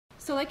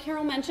So like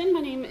Carol mentioned, my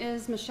name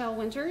is Michelle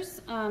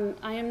Winters.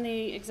 I am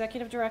the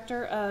Executive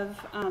Director of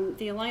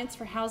the Alliance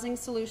for Housing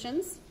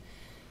Solutions.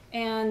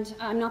 And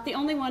I'm not the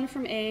only one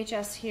from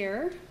AHS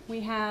here. We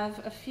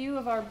have a few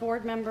of our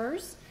board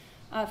members.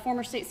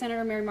 Former State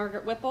Senator Mary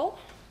Margaret Whipple,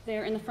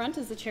 there in the front,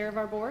 is the chair of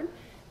our board.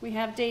 We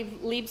have Dave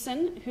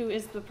Liebson, who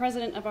is the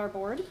president of our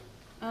board.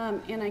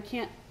 And I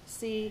can't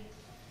see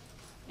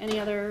any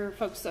other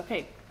folks.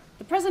 Okay,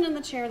 the president and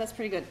the chair, that's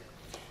pretty good.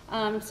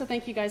 So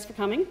thank you guys for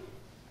coming.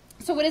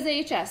 So what is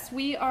AHS?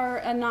 We are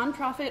a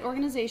nonprofit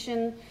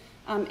organization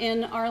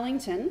in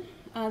Arlington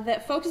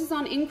that focuses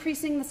on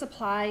increasing the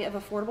supply of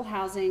affordable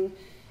housing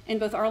in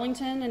both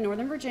Arlington and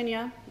Northern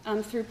Virginia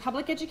through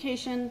public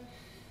education,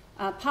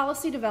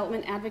 policy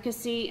development,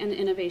 advocacy, and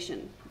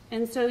innovation.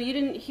 And so you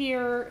didn't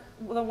hear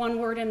the one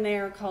word in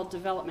there called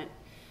development.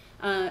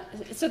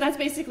 So that's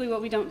basically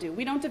what we don't do.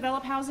 We don't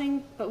develop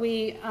housing, but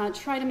we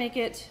try to make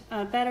it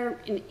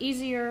better and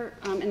easier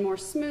and more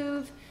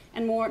smooth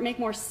and make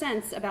more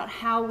sense about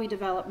how we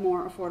develop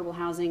more affordable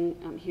housing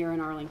here in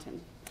Arlington.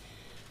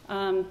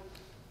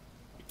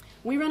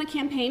 We run a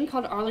campaign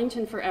called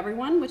Arlington for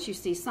Everyone, which you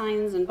see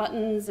signs and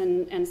buttons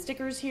and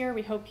stickers here.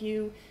 We hope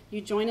you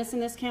join us in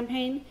this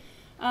campaign.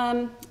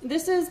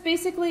 This is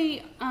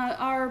basically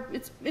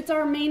it's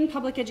our main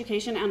public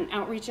education and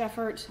outreach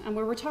effort,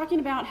 where we're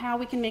talking about how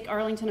we can make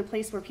Arlington a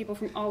place where people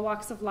from all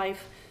walks of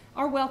life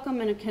are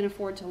welcome and can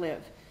afford to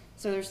live.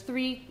 So there's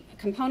 3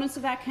 components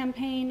of that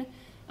campaign.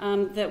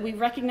 That we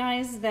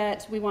recognize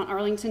that we want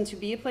Arlington to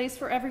be a place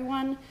for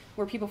everyone,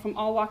 where people from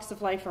all walks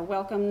of life are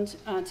welcomed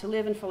to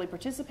live and fully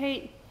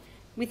participate.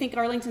 We think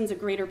Arlington's a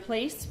greater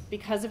place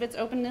because of its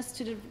openness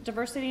to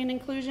diversity and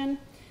inclusion.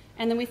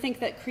 And then we think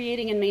that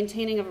creating and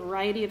maintaining a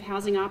variety of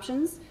housing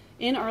options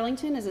in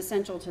Arlington is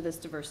essential to this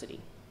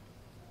diversity.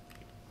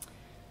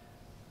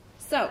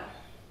 So,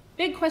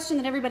 big question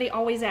that everybody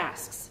always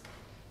asks.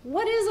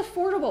 What is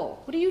affordable?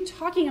 What are you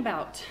talking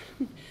about?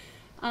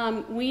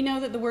 We know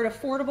that the word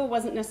affordable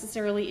wasn't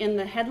necessarily in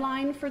the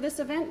headline for this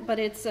event, but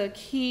it's a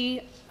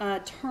key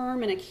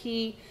term and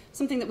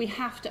something that we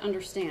have to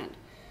understand.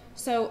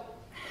 So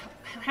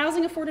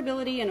housing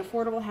affordability and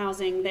affordable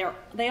housing,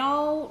 they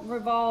all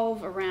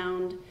revolve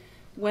around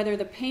whether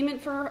the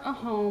payment for a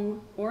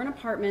home or an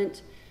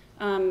apartment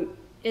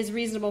is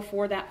reasonable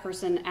for that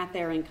person at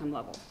their income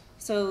level.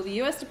 So the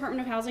U.S.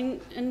 Department of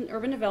Housing and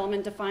Urban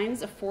Development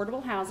defines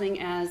affordable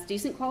housing as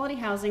decent quality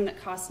housing that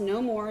costs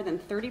no more than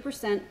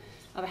 30%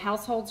 of a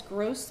household's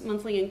gross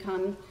monthly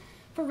income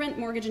for rent,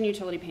 mortgage, and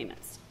utility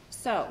payments.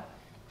 So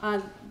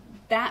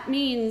that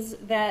means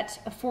that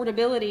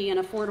affordability and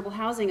affordable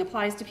housing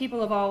applies to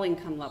people of all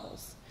income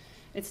levels.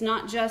 It's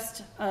not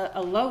just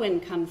a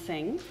low-income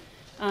thing.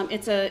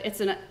 It's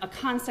a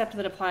concept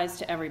that applies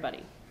to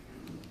everybody.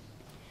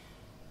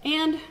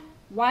 And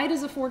why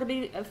does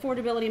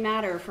affordability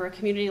matter for a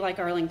community like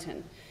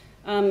Arlington?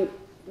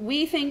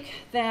 We think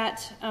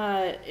that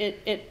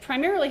it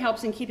primarily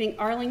helps in keeping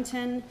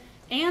Arlington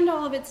and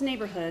all of its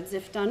neighborhoods,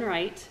 if done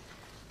right,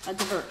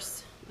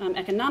 diverse,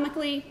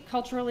 economically,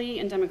 culturally,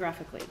 and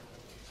demographically.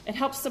 It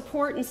helps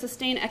support and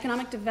sustain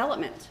economic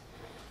development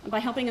by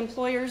helping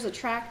employers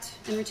attract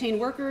and retain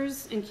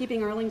workers and keeping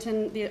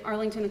the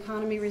Arlington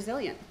economy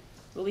resilient.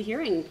 We'll be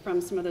hearing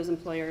from some of those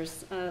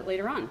employers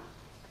later on.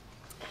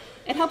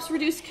 It helps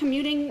reduce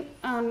commuting,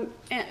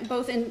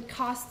 both in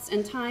costs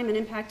and time and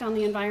impact on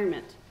the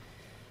environment.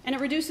 And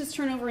it reduces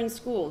turnover in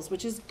schools,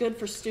 which is good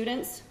for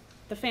students,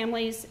 the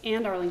families,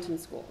 and Arlington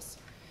schools.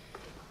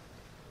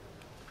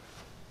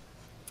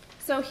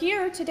 So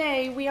here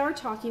today we are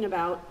talking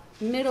about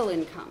middle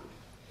income.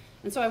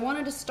 And so I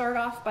wanted to start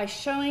off by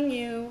showing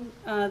you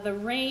the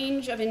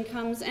range of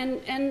incomes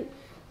and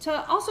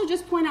to also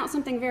just point out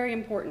something very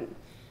important,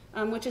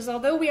 which is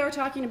although we are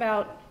talking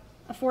about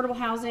affordable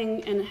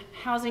housing and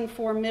housing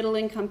for middle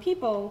income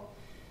people,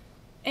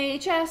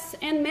 AHS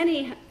and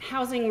many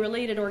housing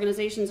related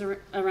organizations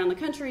around the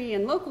country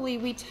and locally,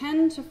 we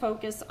tend to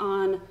focus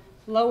on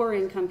lower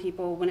income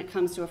people when it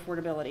comes to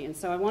affordability. And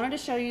so I wanted to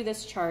show you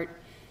this chart.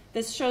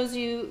 This shows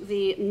you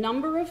the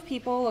number of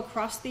people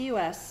across the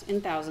US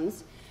in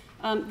thousands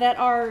that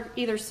are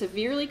either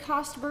severely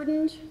cost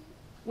burdened,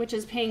 which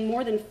is paying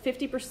more than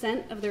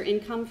 50% of their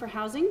income for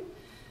housing,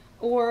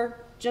 or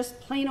just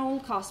plain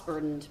old cost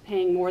burdened,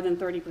 paying more than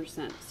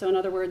 30%. So in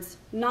other words,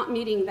 not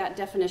meeting that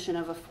definition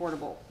of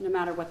affordable, no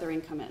matter what their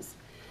income is.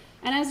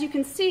 And as you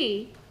can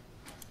see,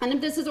 and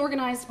this is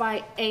organized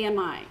by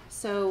AMI,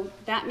 so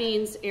that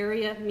means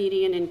area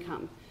median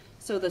income.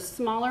 So the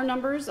smaller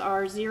numbers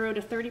are 0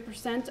 to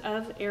 30%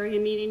 of area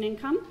median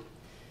income,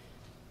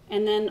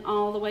 and then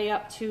all the way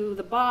up to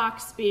the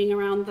box being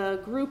around the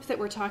group that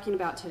we're talking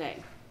about today.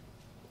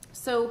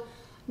 So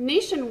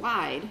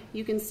nationwide,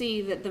 you can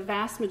see that the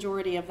vast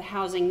majority of the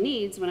housing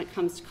needs when it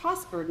comes to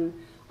cost burden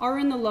are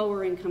in the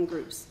lower income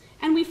groups.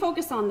 And we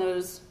focus on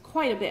those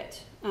quite a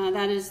bit.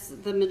 That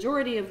is the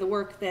majority of the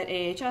work that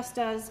AHS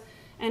does,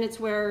 and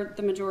it's where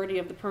the majority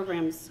of the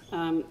programs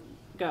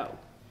go.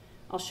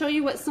 I'll show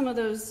you what some of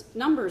those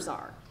numbers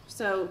are.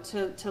 So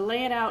to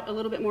lay it out a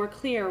little bit more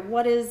clear,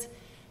 what is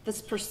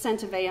this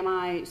percent of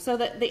AMI. So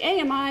that the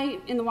AMI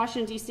in the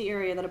Washington, D.C.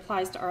 area that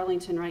applies to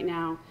Arlington right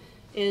now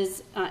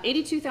is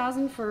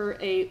 $82,000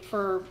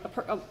 for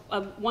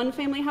a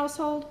one-family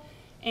household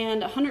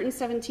and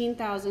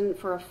 $117,000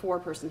 for a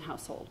four-person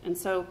household. And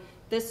so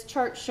this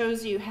chart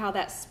shows you how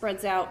that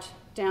spreads out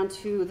down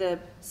to the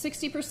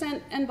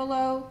 60% and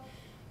below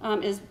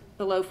is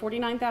below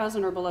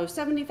 49,000 or below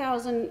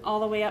 70,000, all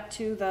the way up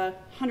to the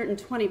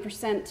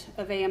 120%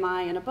 of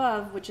AMI and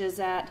above, which is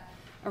at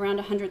around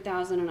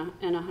 100,000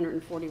 and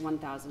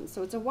 141,000.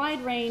 So it's a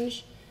wide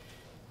range.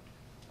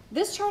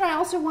 This chart, I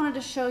also wanted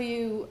to show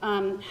you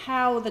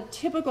how the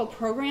typical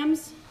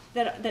programs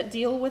that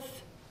deal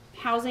with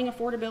housing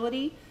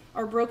affordability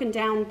are broken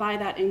down by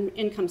that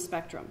income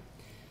spectrum.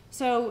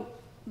 So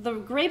the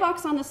gray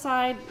box on the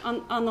side,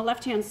 on the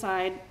left-hand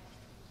side,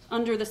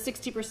 under the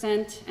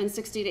 60% and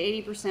 60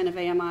 to 80% of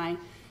AMI,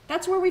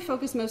 that's where we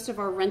focus most of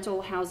our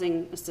rental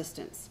housing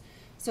assistance.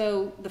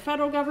 So the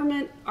federal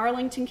government,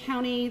 Arlington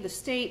County, the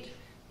state,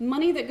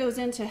 money that goes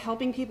into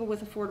helping people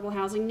with affordable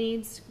housing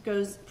needs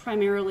goes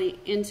primarily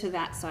into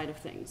that side of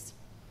things.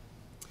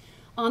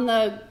 In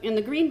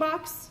the green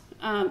box,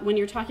 when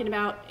you're talking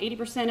about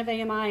 80% of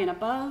AMI and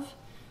above,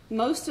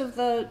 most of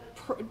the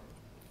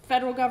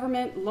federal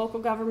government, local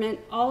government,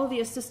 all of the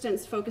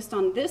assistance focused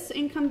on this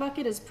income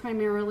bucket is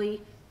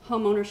primarily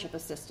home ownership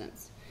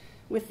assistance,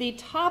 with the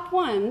top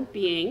one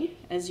being,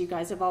 as you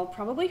guys have all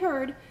probably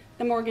heard,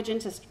 the mortgage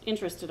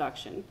interest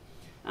deduction,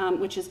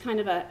 which is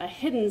kind of a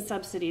hidden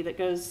subsidy that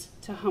goes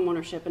to home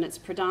ownership, and it's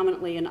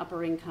predominantly an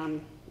upper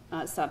income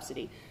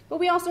subsidy. But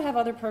we also have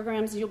other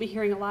programs. You'll be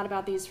hearing a lot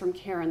about these from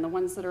Karen, the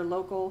ones that are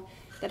local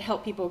that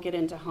help people get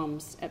into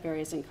homes at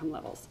various income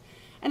levels.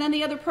 And then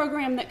the other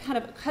program that kind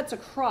of cuts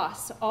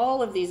across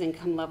all of these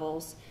income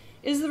levels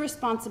is the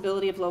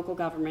responsibility of local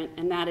government,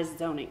 and that is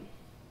zoning.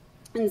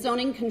 And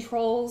zoning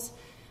controls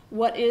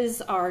what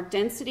is our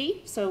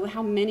density, so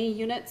how many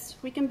units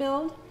we can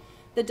build,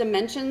 the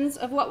dimensions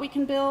of what we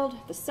can build,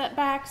 the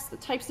setbacks, the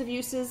types of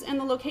uses, and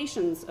the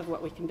locations of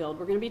what we can build.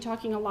 We're going to be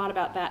talking a lot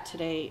about that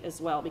today as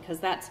well,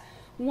 because that's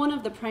one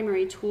of the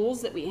primary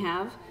tools that we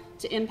have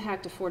to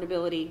impact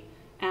affordability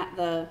at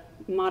the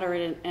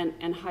moderate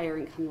and higher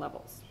income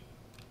levels.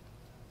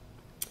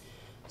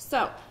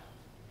 So,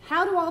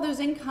 how do all those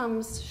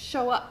incomes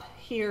show up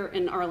here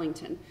in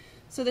Arlington?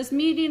 So this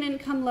median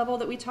income level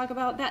that we talk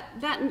about,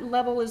 that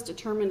level is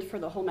determined for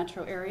the whole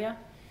metro area.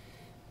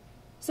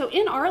 So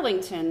in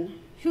Arlington,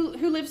 who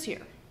lives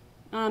here?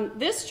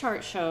 This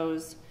chart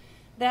shows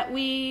that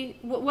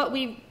what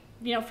we,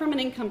 from an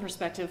income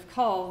perspective,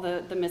 call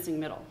the missing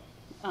middle.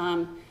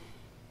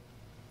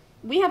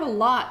 We have a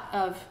lot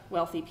of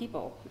wealthy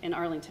people in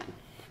Arlington.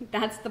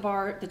 That's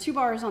the two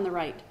bars on the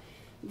right.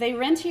 They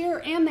rent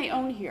here and they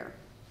own here.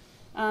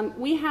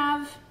 We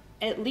have,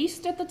 at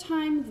least at the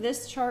time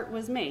this chart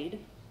was made,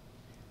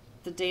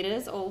 the data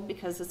is old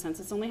because the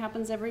census only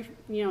happens every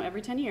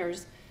 10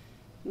 years,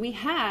 we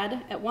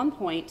had, at one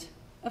point,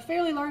 a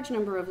fairly large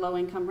number of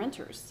low-income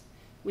renters.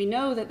 We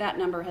know that that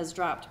number has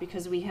dropped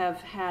because we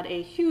have had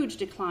a huge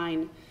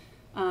decline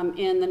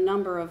in the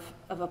number of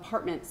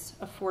apartments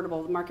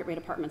affordable, market rate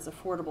apartments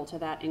affordable to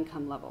that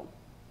income level.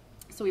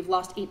 So we've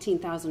lost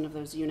 18,000 of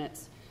those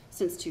units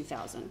since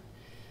 2000.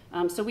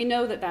 So we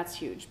know that that's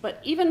huge. But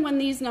even when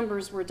these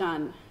numbers were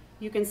done,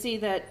 you can see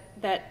that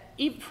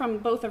from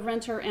both a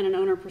renter and an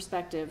owner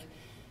perspective,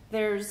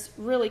 there's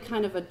really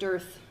kind of a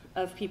dearth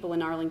of people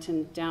in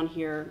Arlington down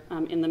here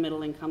in the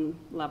middle income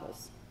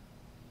levels.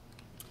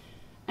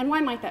 And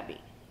why might that be?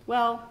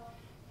 Well,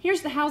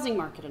 here's the housing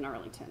market in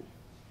Arlington.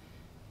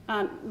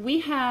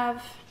 We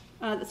have,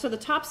 so the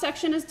top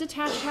section is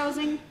detached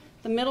housing,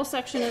 the middle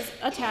section is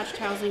attached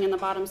housing, and the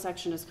bottom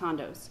section is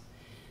condos.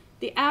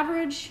 The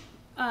average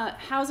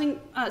housing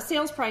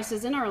sales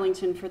prices in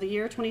Arlington for the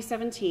year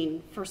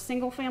 2017 for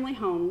single-family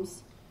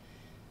homes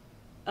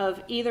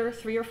of either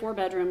 3 or 4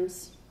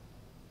 bedrooms,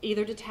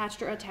 either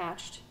detached or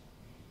attached,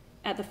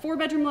 at the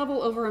 4-bedroom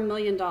level, over $1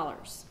 million.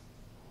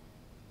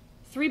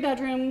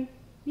 3-bedroom,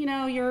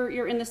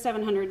 you're in the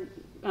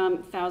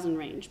 700,000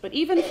 range. But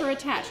even for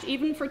attached,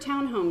 even for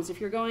townhomes,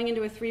 if you're going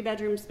into a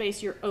 3-bedroom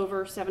space, you're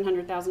over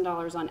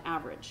 $700,000 on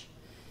average.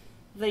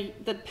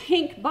 The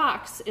pink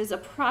box is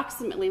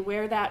approximately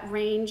where that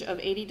range of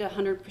 80 to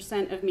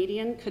 100% of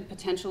median could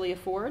potentially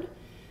afford.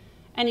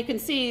 And you can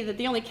see that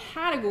the only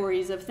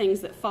categories of things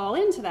that fall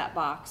into that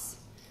box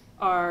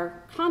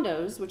are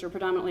condos, which are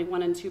predominantly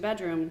 1 and 2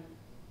 bedroom,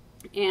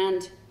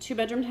 and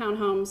 2-bedroom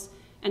townhomes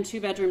and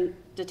 2-bedroom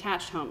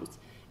detached homes.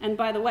 And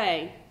by the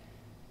way,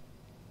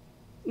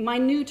 my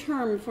new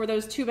term for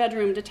those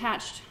 2-bedroom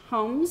detached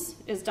homes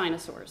is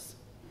dinosaurs.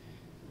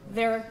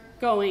 They're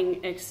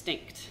going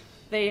extinct.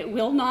 They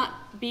will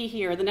not be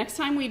here. The next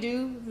time we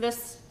do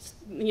this,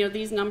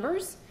 these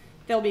numbers,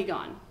 they'll be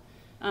gone.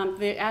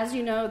 As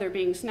you know, they're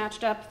being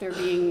snatched up, they're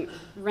being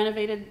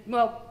renovated,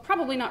 well,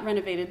 probably not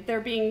renovated,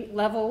 they're being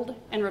leveled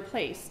and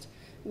replaced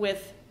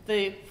with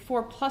the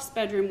 4+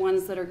 bedroom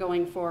ones that are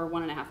going for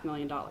 $1.5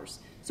 million.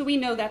 So we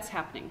know that's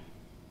happening.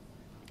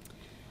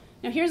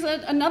 Now here's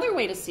another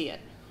way to see it.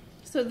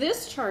 So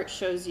this chart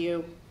shows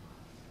you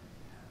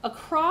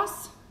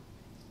across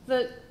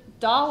the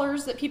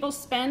dollars that people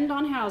spend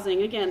on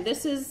housing, again,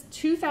 this is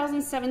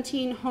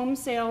 2017 home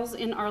sales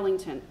in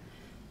Arlington.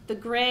 The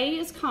gray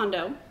is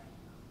condo,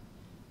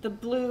 the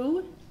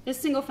blue is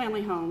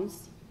single-family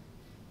homes,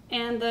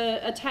 and the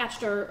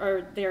attached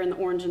are there in the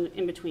orange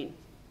in between.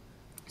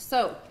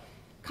 So,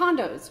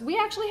 condos. We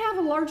actually have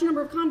a large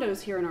number of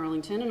condos here in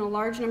Arlington, and a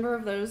large number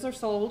of those are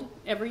sold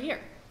every year.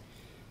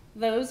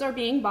 Those are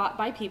being bought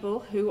by people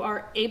who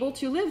are able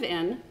to live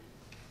in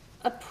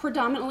a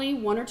predominantly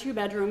 1 or 2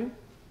 bedroom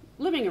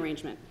living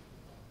arrangement.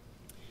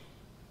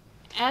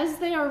 As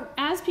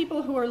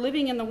people who are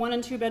living in the 1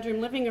 and 2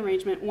 bedroom living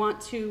arrangement want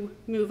to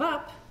move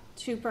up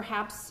to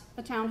perhaps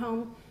a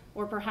townhome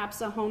or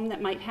perhaps a home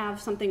that might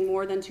have something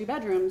more than 2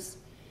 bedrooms,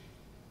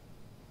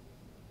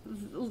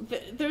 I'm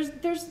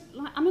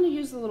going to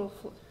use a little,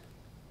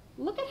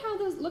 look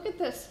at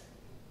this.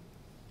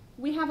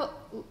 We have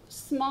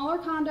smaller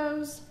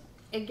condos,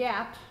 a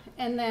gap,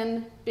 and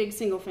then big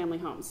single family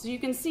homes. So you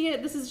can see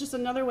it, this is just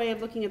another way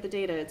of looking at the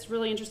data. It's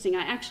really interesting.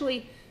 I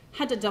actually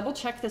had to double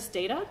check this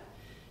data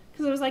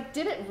because I was like,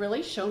 did it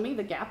really show me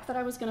the gap that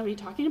I was going to be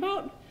talking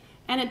about?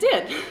 And it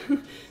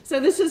did. So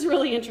this is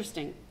really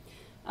interesting.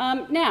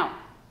 Now,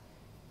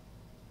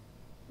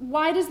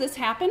 why does this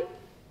happen?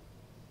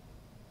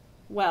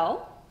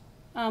 Well,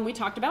 we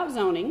talked about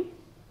zoning.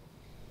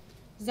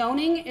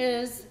 Zoning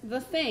is the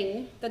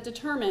thing that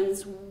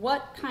determines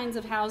what kinds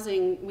of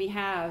housing we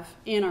have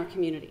in our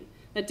community.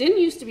 That didn't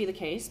used to be the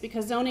case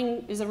because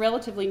zoning is a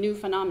relatively new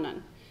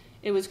phenomenon.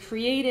 It was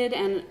created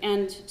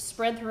and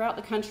spread throughout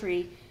the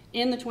country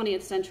in the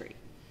 20th century.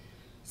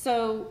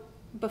 So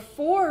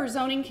before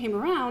zoning came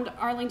around,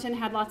 Arlington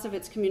had lots of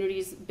its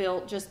communities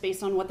built just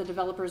based on what the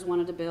developers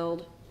wanted to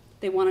build.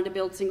 They wanted to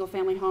build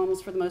single-family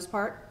homes for the most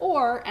part,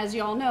 or, as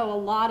you all know, a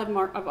lot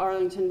of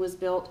Arlington was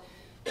built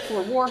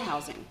for war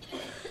housing.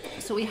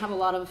 So we have a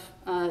lot of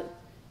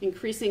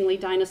increasingly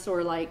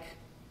dinosaur-like,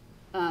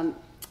 what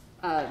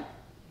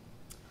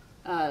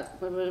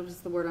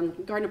was the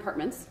word, garden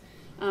apartments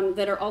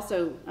that are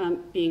also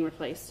being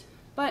replaced.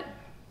 But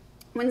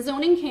when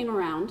zoning came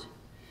around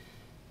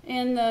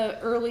in the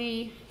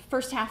early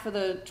first half of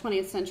the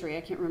 20th century,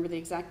 I can't remember the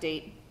exact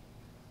date,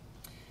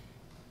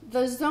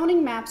 the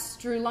zoning maps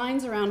drew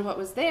lines around what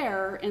was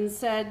there and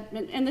said,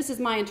 and this is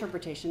my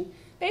interpretation,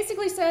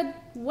 basically said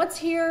what's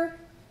here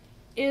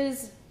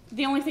is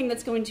the only thing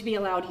that's going to be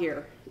allowed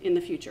here in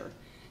the future.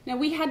 Now,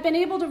 we had been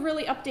able to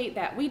really update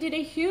that. We did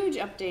a huge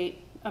update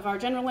of our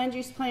general land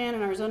use plan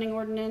and our zoning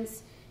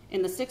ordinance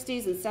in the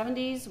 60s and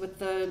 70s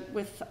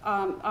with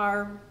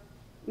our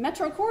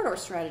metro corridor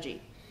strategy.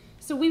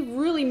 So we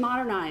really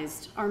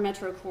modernized our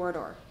metro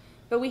corridor.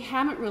 But we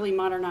haven't really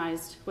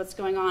modernized what's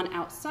going on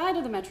outside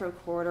of the metro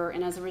corridor,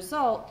 and as a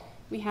result,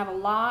 we have a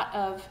lot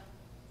of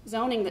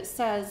zoning that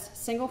says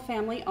single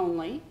family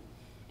only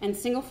and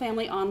single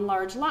family on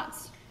large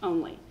lots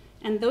only.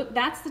 And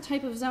that's the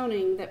type of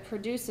zoning that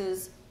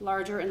produces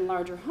larger and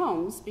larger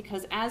homes,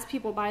 because as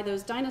people buy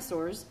those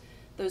dinosaurs,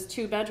 those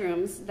 2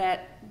 bedrooms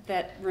that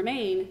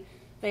remain,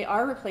 they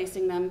are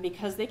replacing them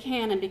because they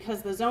can and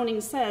because the zoning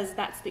says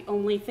that's the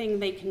only thing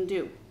they can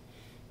do.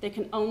 They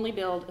can only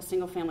build a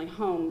single-family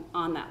home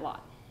on that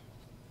lot.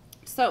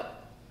 So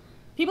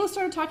people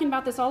started talking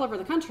about this all over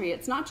the country.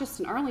 It's not just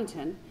in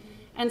Arlington.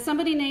 And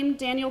somebody named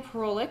Daniel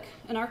Perolik,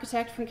 an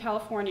architect from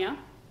California,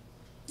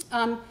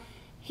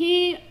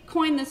 he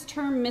coined this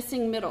term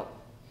missing middle.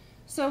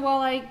 So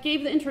while I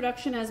gave the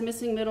introduction as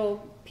missing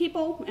middle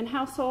people and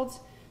households,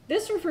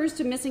 this refers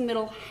to missing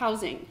middle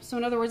housing. So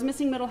in other words,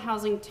 missing middle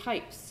housing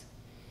types.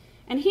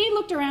 And he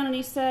looked around and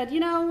he said,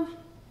 you know,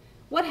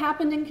 what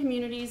happened in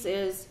communities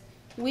is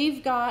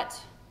we've got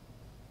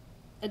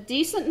a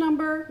decent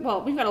number,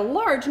 well, we've got a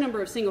large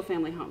number of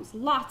single-family homes.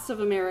 Lots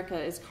of America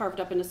is carved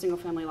up into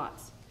single-family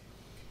lots.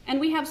 And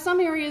we have some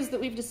areas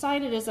that we've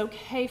decided is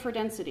okay for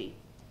density.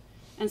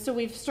 And so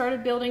we've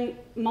started building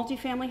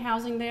multifamily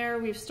housing there.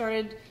 We've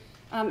started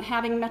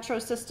having metro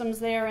systems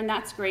there, and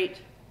that's great.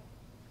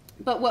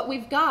 But what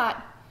we've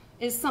got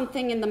is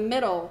something in the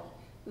middle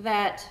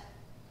that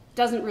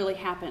doesn't really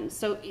happen.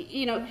 So,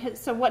 you know,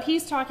 so what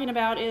he's talking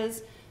about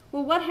is,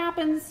 well, what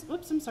happens,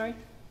 whoops, I'm sorry.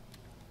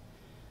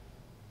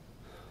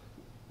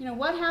 You know,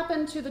 what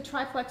happened to the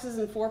triplexes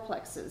and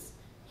fourplexes?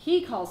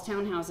 He calls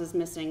townhouses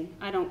missing.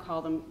 I don't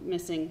call them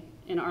missing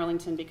in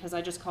Arlington because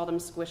I just call them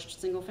squished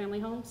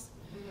single-family homes.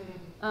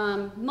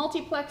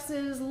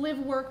 Multiplexes,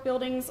 live-work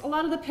buildings, a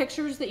lot of the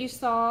pictures that you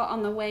saw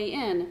on the way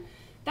in,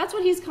 that's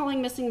what he's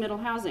calling missing middle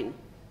housing.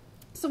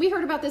 So we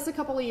heard about this a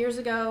couple of years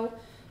ago.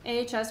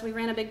 AHS, we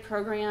ran a big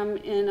program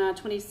in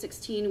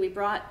 2016. We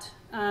brought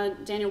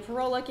Daniel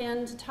Perolik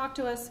in to talk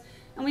to us,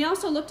 and we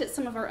also looked at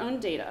some of our own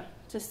data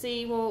to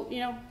see, well, you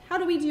know, how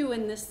do we do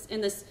in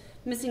this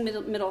missing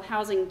middle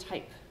housing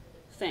type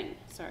thing?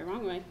 Sorry,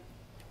 wrong way.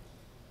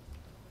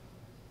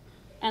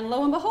 And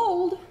lo and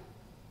behold,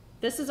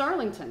 this is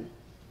Arlington.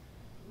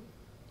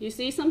 You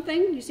see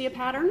something? You see a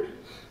pattern?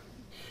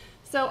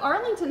 So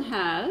Arlington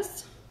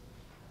has,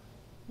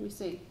 let me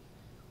see,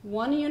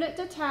 1 unit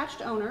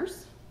detached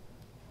owners,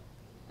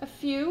 a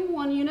few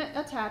one-unit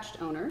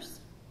attached owners,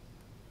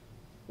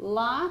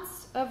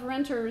 lots of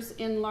renters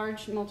in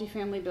large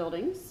multifamily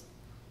buildings,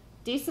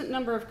 decent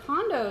number of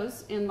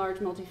condos in large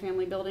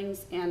multifamily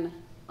buildings, and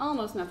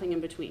almost nothing in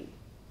between.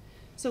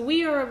 So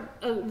we are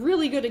a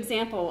really good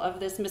example of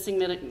this missing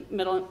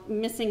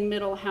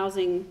middle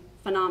housing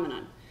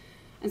phenomenon.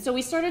 And so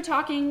we started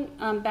talking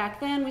back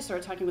then, we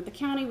started talking with the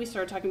county, we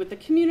started talking with the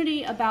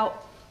community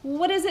about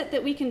what is it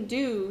that we can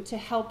do to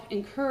help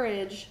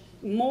encourage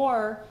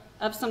more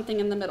of something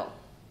in the middle.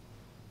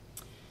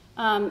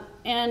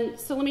 And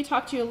so let me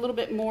talk to you a little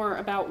bit more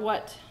about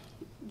what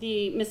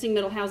the missing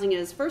middle housing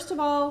is. First of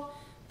all,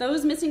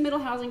 those missing middle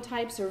housing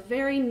types are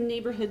very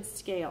neighborhood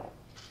scale.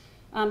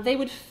 They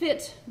would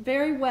fit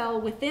very well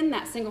within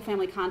that single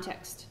family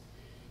context.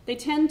 They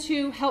tend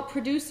to help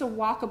produce a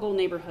walkable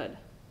neighborhood.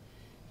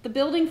 The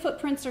building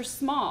footprints are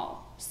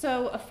small,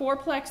 so a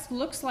fourplex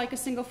looks like a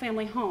single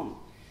family home,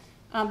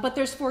 but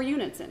there's 4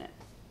 units in it.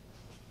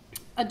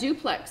 A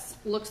duplex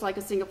looks like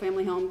a single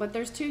family home, but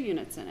there's 2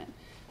 units in it.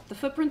 The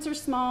footprints are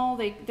small,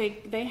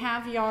 they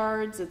have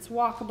yards, it's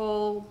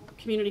walkable,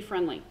 community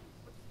friendly.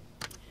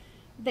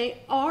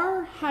 They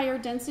are higher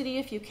density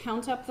if you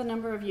count up the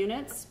number of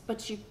units,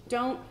 but you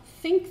don't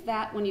think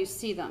that when you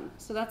see them.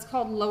 So that's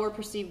called lower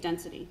perceived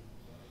density.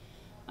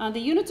 The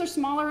units are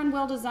smaller and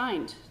well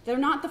designed. They're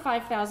not the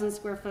 5,000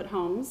 square foot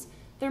homes.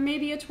 There may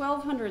be a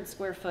 1,200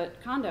 square foot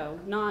condo,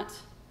 not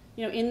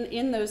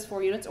in those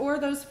 4 units, or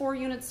those 4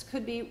 units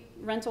could be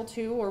rental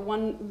too, or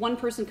one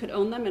person could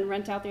own them and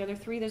rent out the other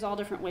 3. There's all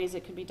different ways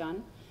it could be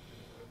done.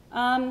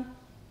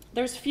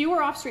 There's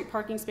fewer off-street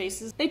parking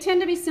spaces. They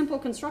tend to be simple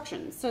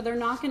constructions, so they're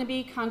not going to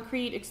be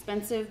concrete,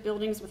 expensive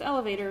buildings with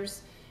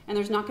elevators, and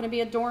there's not going to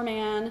be a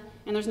doorman,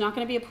 and there's not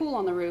going to be a pool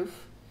on the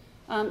roof.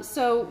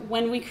 So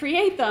when we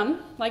create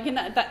them, like in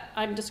that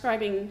I'm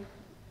describing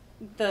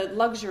the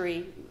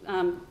luxury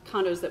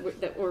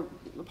condos or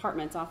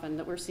apartments often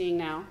that we're seeing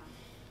now.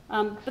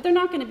 But they're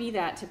not going to be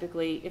that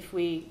typically if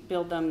we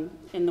build them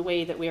in the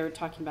way that we are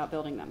talking about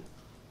building them.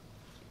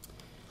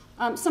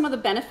 Some of the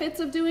benefits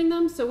of doing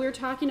them. So we're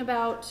talking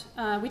about,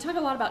 we talk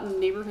a lot about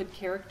neighborhood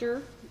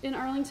character in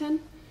Arlington.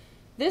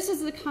 This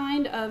is the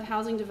kind of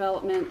housing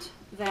development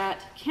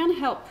that can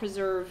help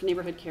preserve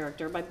neighborhood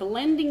character by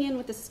blending in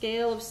with the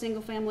scale of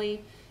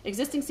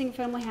existing single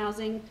family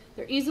housing.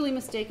 They're easily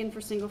mistaken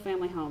for single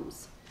family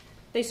homes.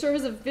 They serve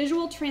as a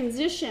visual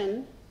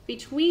transition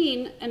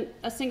between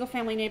a single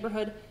family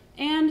neighborhood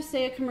and,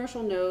 say, a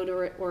commercial node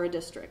or a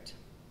district.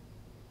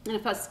 And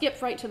if I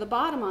skip right to the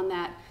bottom on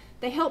that,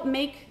 they help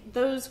make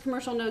those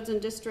commercial nodes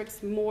and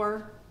districts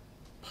more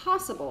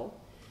possible,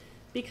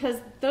 because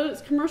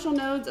those commercial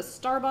nodes, a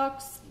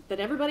Starbucks that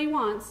everybody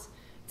wants,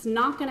 it's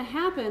not going to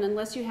happen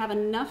unless you have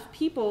enough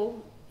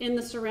people in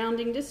the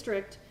surrounding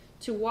district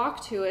to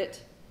walk to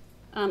it,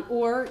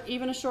 or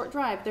even a short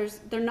drive.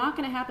 They're not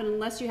going to happen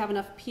unless you have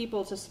enough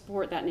people to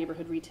support that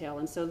neighborhood retail.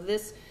 And so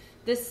this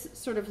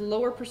sort of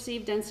lower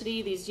perceived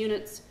density, these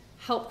units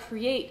help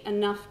create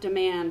enough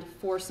demand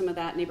for some of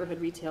that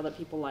neighborhood retail that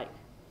people like.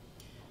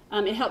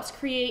 It helps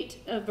create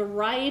a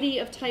variety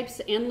of types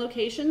and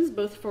locations,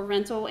 both for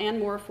rental and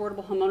more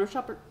affordable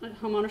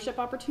homeownership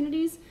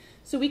opportunities,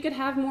 so we could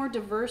have more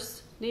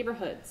diverse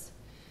neighborhoods.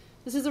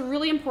 This is a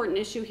really important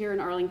issue here in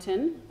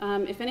Arlington.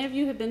 If any of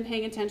you have been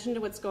paying attention to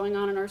what's going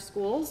on in our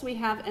schools, we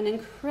have an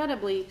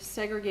incredibly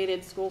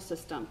segregated school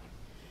system.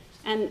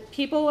 And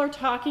people are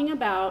talking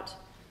about,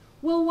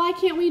 well, why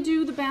can't we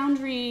do the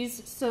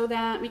boundaries so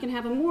that we can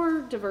have a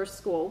more diverse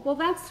school? Well,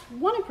 that's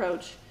one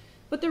approach.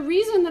 But the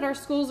reason that our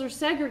schools are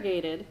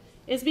segregated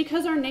is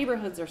because our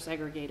neighborhoods are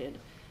segregated.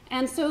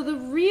 And so the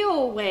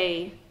real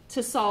way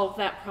to solve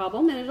that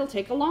problem, and it'll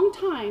take a long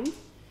time,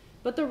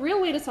 but the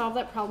real way to solve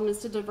that problem is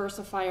to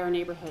diversify our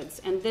neighborhoods.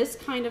 And this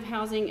kind of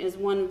housing is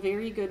one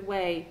very good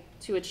way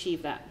to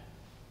achieve that.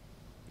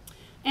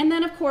 And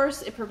then, of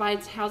course, it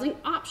provides housing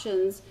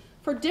options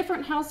for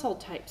different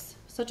household types,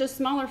 such as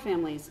smaller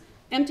families,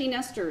 empty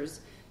nesters,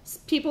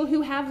 people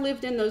who have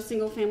lived in those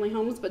single-family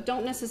homes but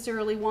don't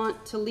necessarily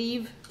want to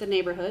leave the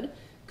neighborhood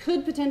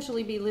could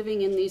potentially be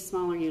living in these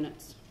smaller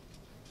units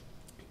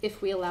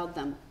if we allowed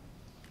them.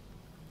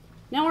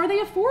 Now, are they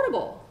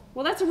affordable?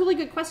 Well, that's a really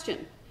good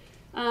question.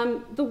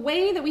 The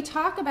way that we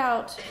talk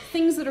about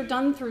things that are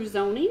done through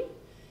zoning,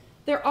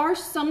 there are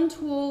some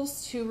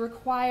tools to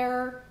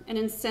require and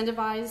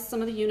incentivize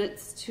some of the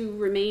units to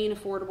remain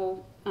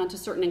affordable to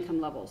certain income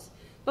levels.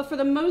 But for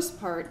the most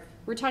part,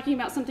 we're talking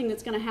about something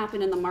that's going to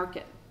happen in the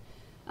market.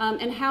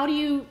 And how do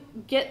you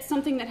get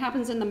something that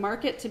happens in the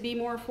market to be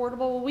more affordable?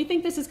 Well, we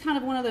think this is kind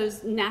of one of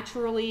those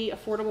naturally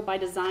affordable by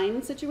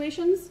design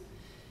situations.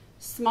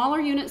 Smaller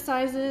unit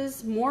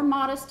sizes, more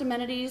modest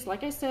amenities,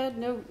 like I said,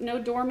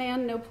 no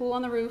doorman, no pool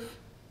on the roof.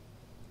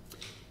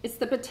 It's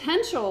the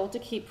potential to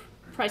keep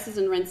prices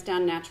and rents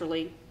down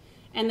naturally,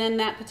 and then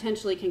that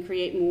potentially can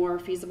create more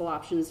feasible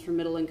options for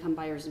middle-income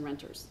buyers and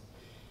renters.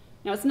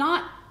 Now, it's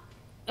not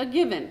a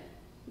given.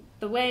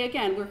 The way,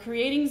 again, we're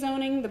creating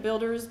zoning, the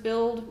builders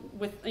build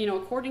with,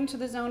 according to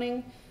the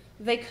zoning.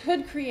 They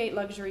could create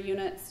luxury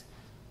units,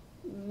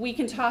 we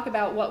can talk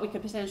about what we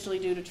could potentially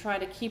do to try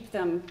to keep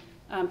them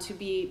to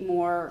be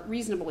more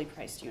reasonably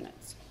priced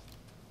units.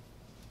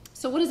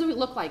 So what does it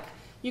look like?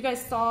 You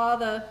guys saw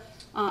the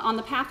on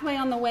the pathway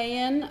on the way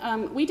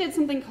in, we did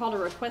something called a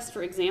request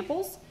for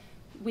examples.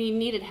 We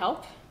needed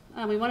help.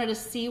 We wanted to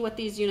see what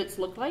these units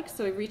looked like,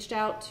 so we reached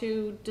out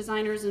to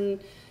designers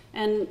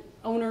and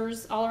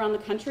owners all around the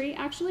country,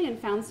 actually, and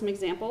found some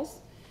examples.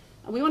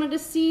 We wanted to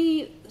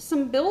see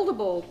some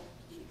buildable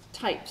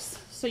types.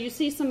 So you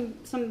see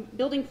some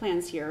building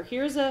plans here.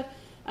 Here's a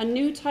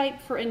new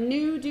type for a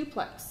new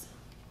duplex.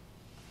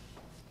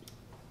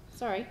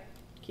 Sorry,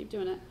 keep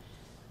doing it.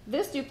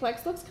 This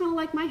duplex looks kind of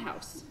like my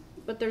house,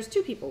 but there's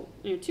two people,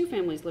 two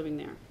families living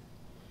there.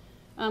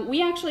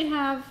 We actually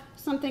have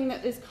something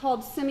that is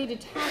called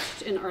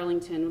semi-detached in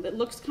Arlington that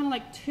looks kind of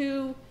like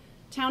two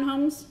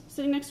townhomes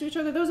sitting next to each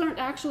other. Those aren't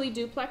actually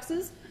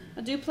duplexes.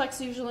 A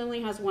duplex usually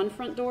only has one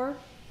front door.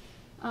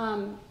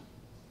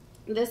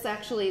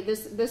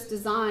 This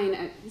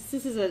design,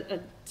 this is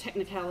a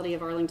technicality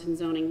of Arlington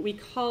zoning. We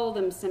call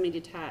them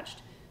semi-detached.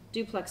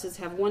 Duplexes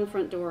have one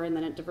front door and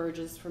then it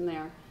diverges from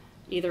there.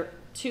 Either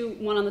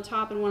one on the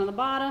top and one on the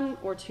bottom,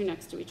 or two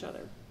next to each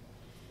other.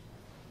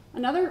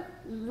 Another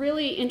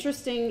really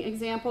interesting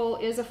example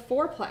is a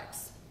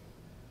fourplex.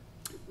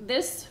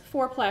 This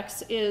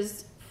fourplex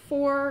is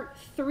 4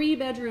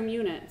 3-bedroom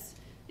units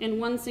in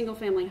one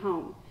single-family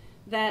home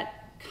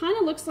that kind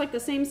of looks like the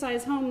same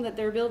size home that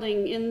they're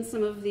building in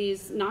some of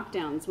these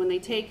knockdowns when they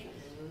take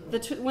the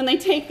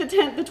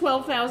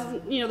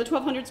 12,000, the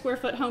 1,200 square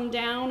foot home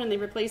down and they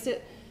replace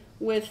it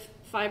with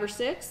 5 or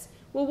 6.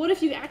 Well, what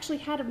if you actually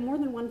had more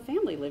than one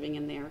family living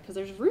in there? Because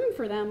there's room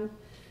for them.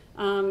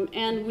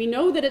 And we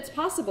know that it's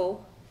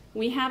possible.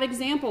 We have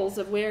examples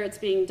of where it's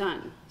being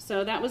done.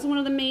 So that was one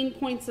of the main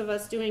points of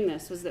us doing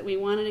this, was that we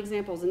wanted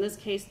examples. In this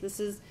case,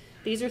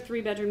 these are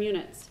 3-bedroom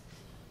units.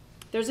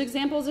 There's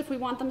examples if we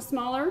want them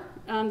smaller.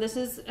 This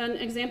is an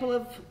example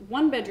of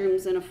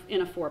 1-bedrooms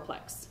in a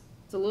fourplex.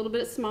 It's a little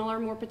bit smaller,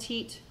 more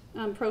petite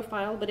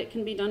profile, but it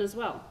can be done as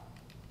well.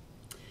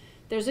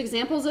 There's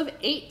examples of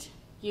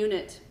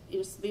 8-unit,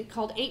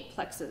 called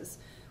 8-plexes.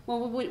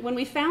 Well, when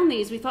we found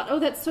these, we thought, oh,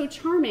 that's so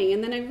charming.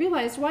 And then I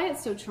realized why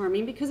it's so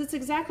charming, because it's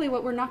exactly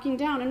what we're knocking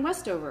down in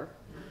Westover.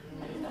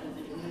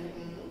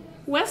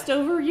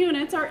 Westover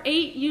units are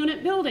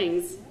 8-unit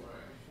buildings.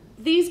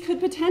 These could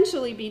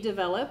potentially be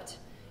developed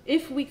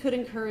if we could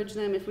encourage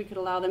them, if we could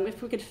allow them,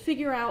 if we could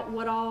figure out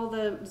what all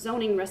the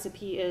zoning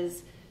recipe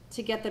is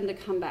to get them to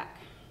come back.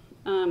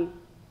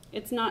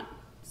 It's not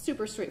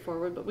super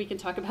straightforward, but we can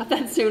talk about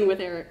that soon with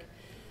Eric.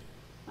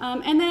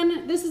 And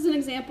then this is an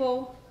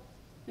example.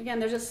 Again,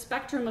 there's a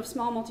spectrum of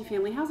small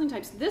multifamily housing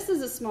types. This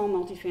is a small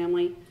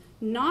multifamily,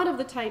 not of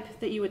the type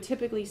that you would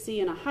typically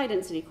see in a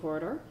high-density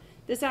corridor.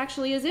 This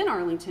actually is in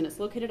Arlington. It's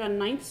located on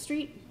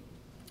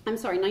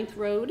 9th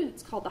Road.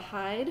 It's called the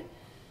Hyde.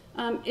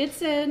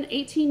 It's an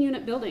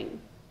 18-unit building.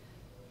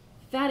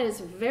 That is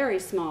very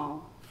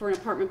small for an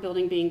apartment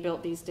building being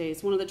built these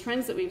days. One of the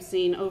trends that we've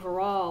seen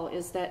overall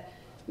is that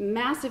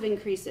massive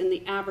increase in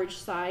the average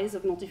size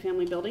of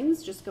multifamily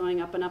buildings, just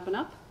going up and up and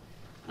up.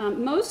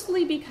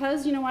 Mostly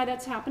because, you know why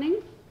that's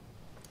happening?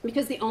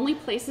 Because the only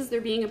places they're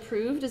being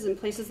approved is in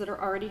places that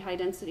are already high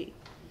density.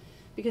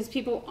 Because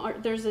the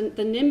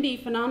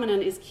NIMBY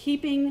phenomenon is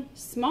keeping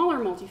smaller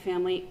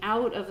multifamily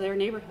out of their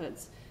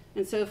neighborhoods.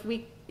 And so if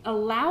we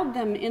allowed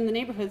them in the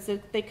neighborhoods,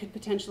 they could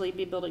potentially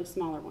be building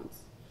smaller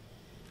ones.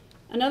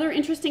 Another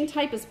interesting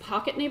type is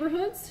pocket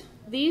neighborhoods.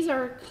 These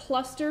are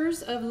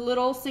clusters of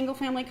little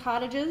single-family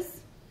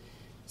cottages,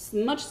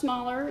 much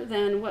smaller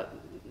than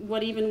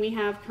what even we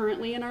have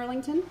currently in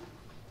Arlington.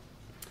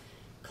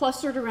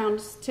 Clustered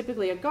around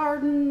typically a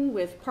garden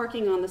with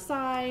parking on the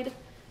side.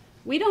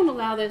 We don't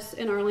allow this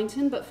in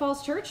Arlington, but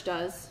Falls Church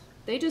does.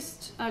 They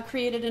just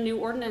created a new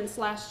ordinance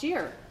last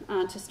year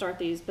to start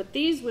these, but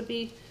these would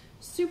be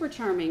super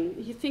charming.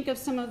 You think of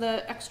some of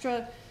the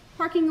extra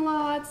parking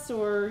lots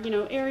or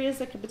areas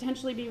that could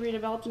potentially be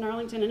redeveloped in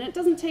Arlington, and it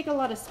doesn't take a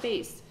lot of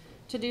space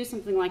to do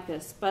something like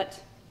this,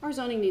 but our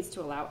zoning needs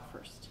to allow it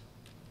first.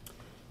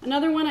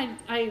 Another one,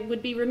 I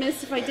would be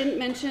remiss if I didn't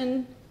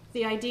mention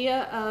the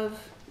idea of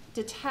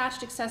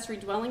detached accessory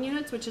dwelling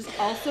units, which is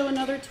also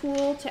another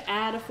tool to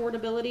add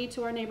affordability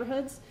to our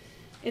neighborhoods.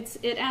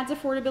 It adds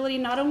affordability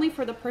not only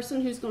for the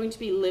person who's going to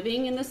be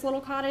living in this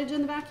little cottage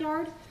in the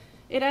backyard,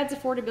 it adds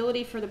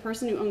affordability for the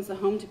person who owns the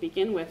home to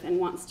begin with and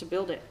wants to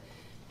build it.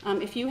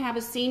 If you have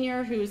a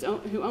senior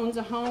who owns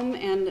a home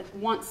and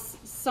wants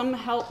some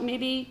help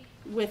maybe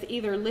with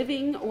either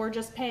living or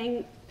just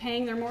paying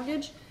their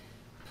mortgage,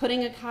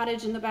 putting a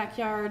cottage in the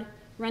backyard,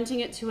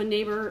 renting it to a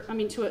neighbor,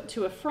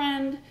 to a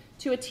friend,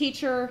 to a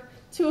teacher,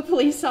 to a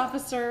police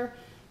officer,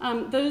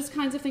 those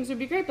kinds of things would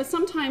be great. But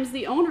sometimes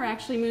the owner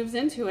actually moves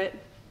into it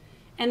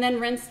and then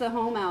rents the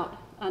home out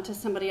to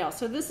somebody else.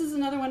 So this is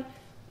another one.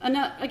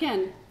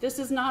 Again, this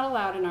is not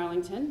allowed in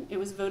Arlington. It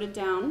was voted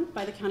down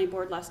by the county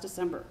board last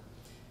December.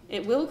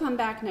 It will come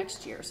back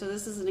next year. So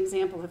this is an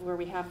example of where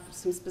we have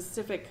some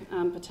specific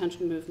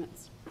potential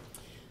movements.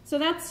 So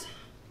that's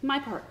my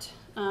part.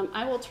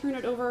 I will turn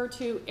it over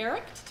to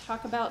Eric to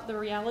talk about the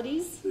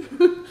realities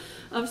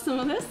of some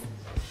of this.